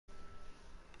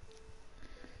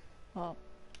Well,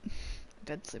 I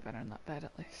did sleep better in that bed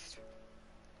at least.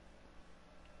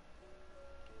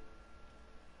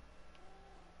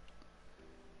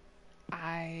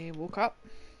 I woke up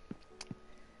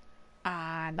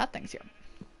and nothing's here.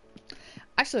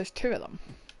 Actually, there's two of them.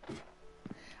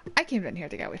 I came down here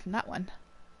to get away from that one.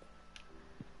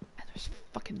 And there's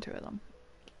fucking two of them.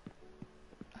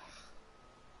 Ugh.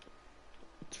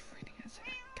 It's raining outside.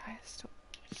 The guy is still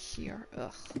here.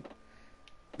 Ugh.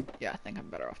 Yeah, I think I'm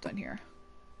better off down here.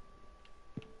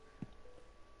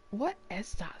 What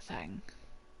is that thing?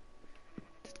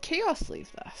 Did Chaos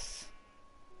leave this?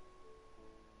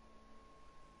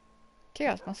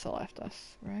 Chaos must have left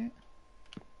us, right?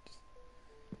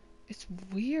 It's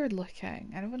weird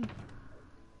looking. I don't...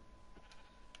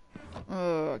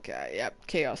 Okay, yep.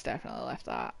 Chaos definitely left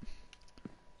that.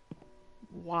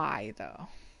 Why, though?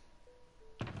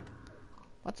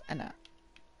 What's in it?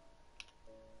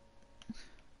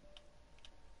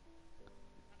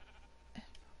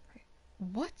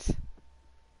 What?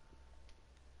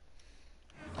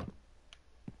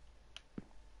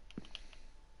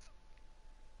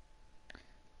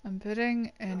 I'm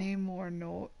putting any more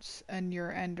notes in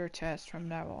your ender chest from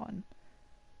now on.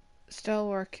 Still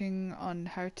working on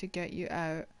how to get you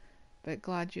out, but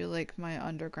glad you like my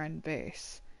underground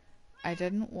base. I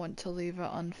didn't want to leave it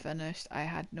unfinished, I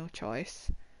had no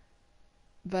choice.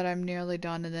 But I'm nearly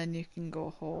done and then you can go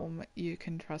home. You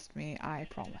can trust me, I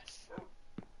promise.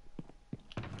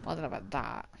 Well, I don't know about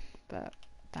that, but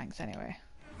thanks anyway.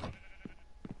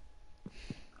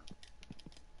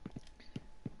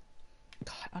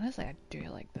 God, honestly, I do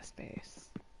like this base.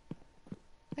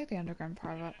 I like the underground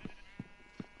part of it.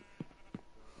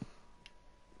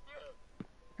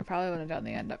 I probably would have done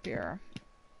the end up here.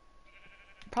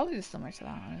 Probably just similar to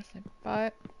that, honestly,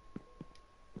 but...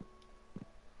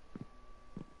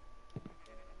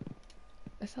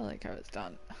 I still like how it's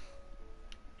done.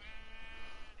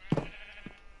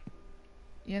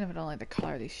 You never don't like the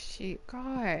color of these sheep.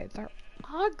 God, they're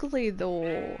ugly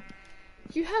though.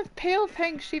 You have pale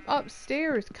pink sheep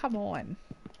upstairs. Come on.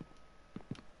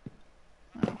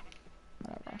 Oh,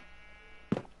 whatever.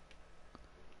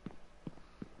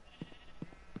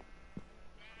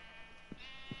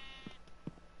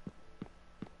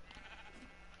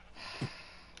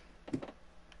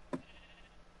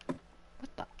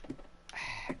 What the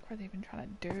heck were they even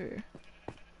trying to do?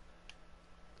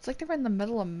 It's like they were in the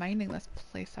middle of mining this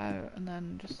place out and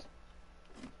then just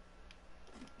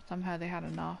somehow they had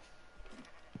enough.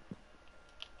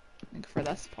 I think for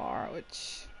this part,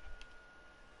 which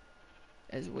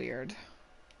is weird.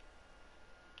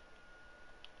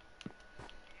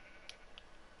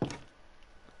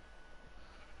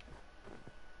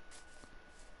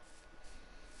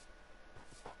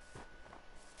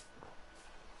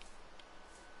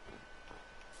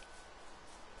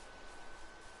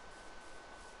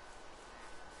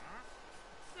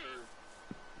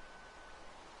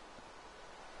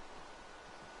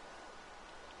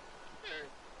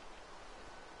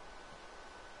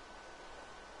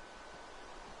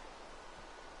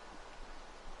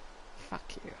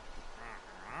 Fuck you.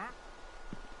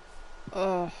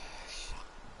 Ugh.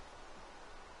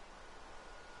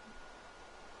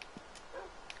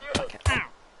 Fuck it.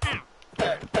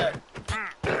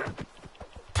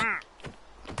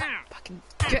 Fucking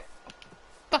get the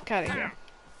fuck out of here.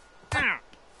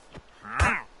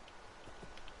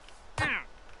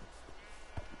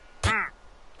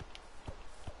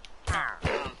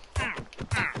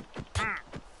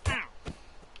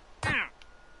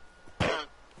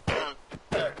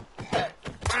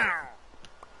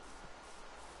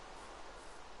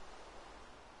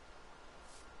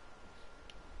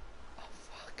 Oh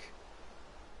fuck.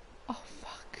 Oh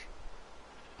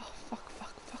fuck,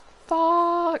 fuck, fuck,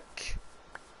 fuck!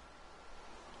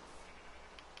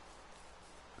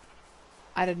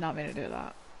 I did not mean to do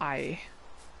that.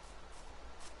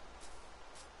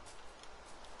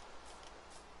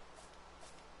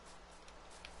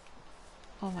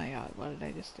 Oh my god, what did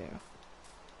I just do?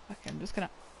 Okay, I'm just gonna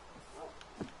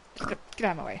get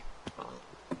out of my way.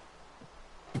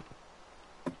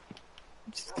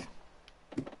 Just...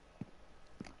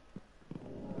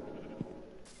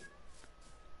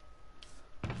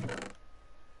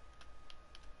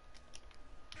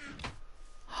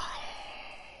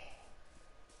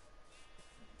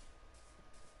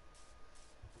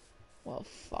 Well,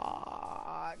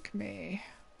 fuck me.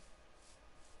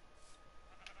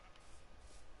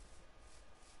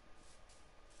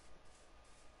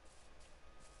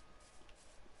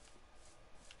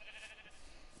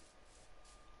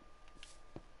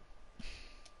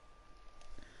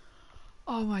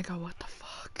 Oh my god, what the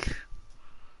fuck?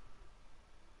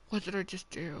 What did I just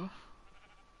do?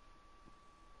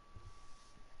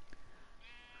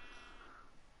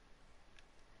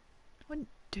 I wouldn't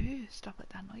do stuff like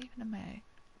that, not even in my,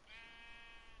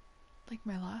 like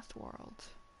my last world.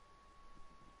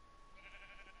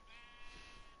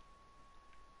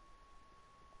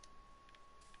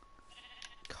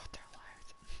 God, they're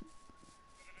loud.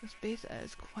 This base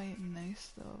is quite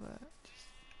nice though, but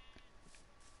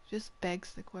just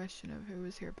begs the question of who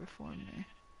was here before me.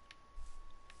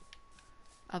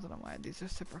 I don't know why, these are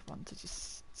super fun to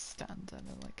just stand in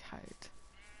and like hide.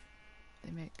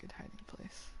 They make good hiding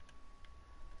place.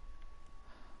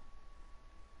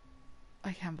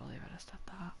 I can't believe I just did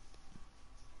that.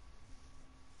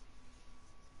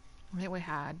 I think we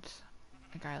had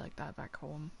a guy like that back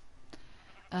home.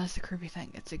 And that's the creepy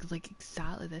thing, it's like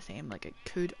exactly the same, like it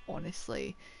could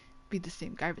honestly be the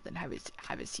same guy, but then how is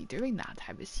he doing that?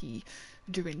 How is he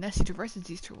doing this? He traverses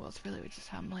these two worlds really, which is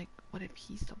how I'm like, what if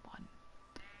he's the one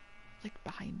like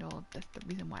behind all of this, the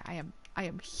reason why I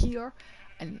am here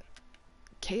and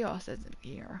chaos isn't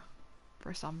here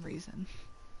for some reason.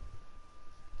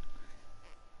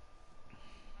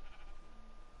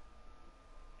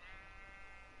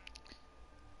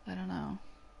 I don't know.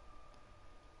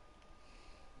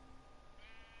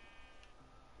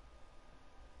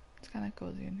 It's kind of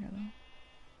cozy in here though.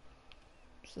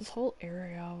 So this whole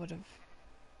area would have,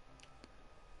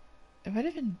 it would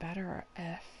have been better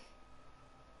if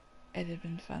it had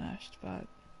been finished, but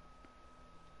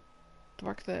the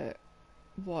work that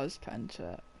was put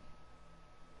into it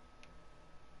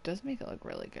does make it look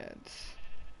really good. It's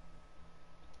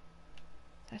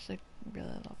actually really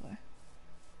lovely.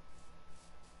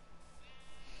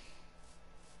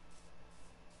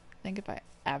 I think if I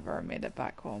ever made it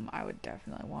back home, I would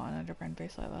definitely want an underground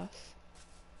base like this.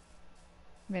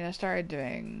 I mean, I started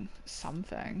doing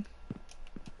something.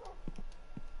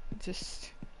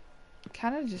 Just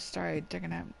kind of just started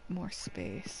digging out more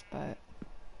space, but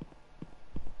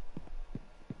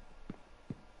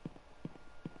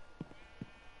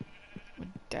would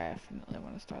definitely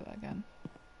want to start that again.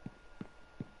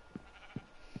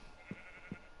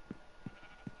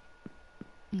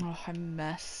 Oh, I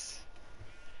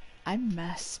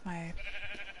miss my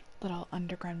little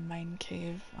underground mine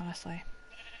cave, honestly.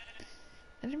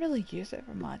 I didn't really use it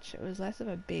for much. It was less of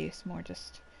a base, more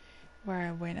just where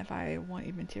I went if I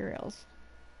wanted materials.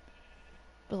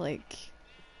 But like,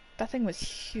 that thing was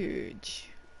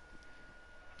huge.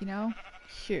 You know?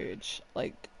 Huge.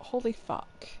 Like, holy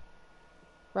fuck.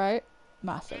 Right?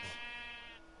 Massive.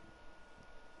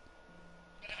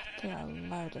 They are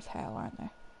loud as hell, aren't they?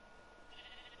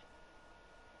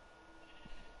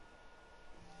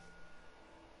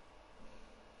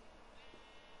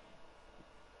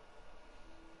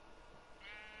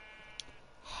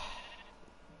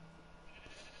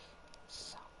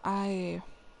 So, I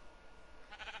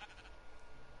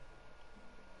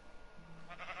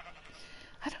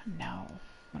don't know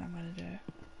what I'm gonna do.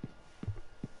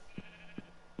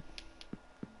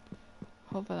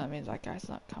 Hopefully that means that guy's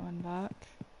not coming back.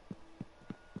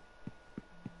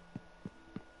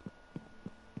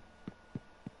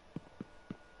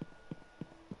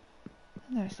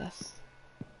 And there's this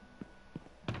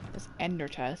ender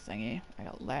chest thingy I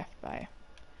got left by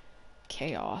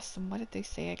chaos. And what did they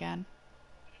say again?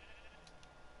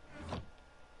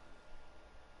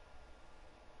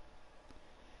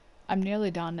 I'm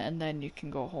nearly done and then you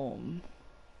can go home.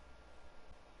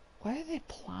 What are they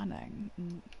planning?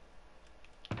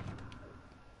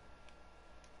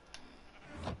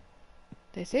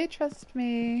 They say trust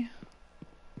me.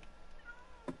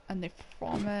 And they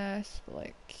promise, but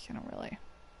like, I don't really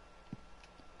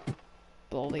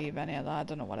believe any of that. I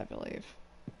don't know what I believe.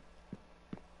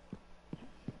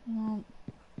 Well,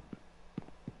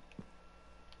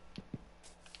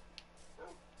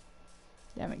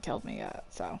 they haven't killed me yet,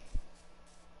 so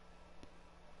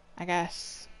I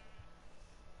guess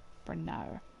for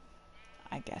now,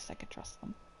 I guess I could trust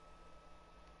them.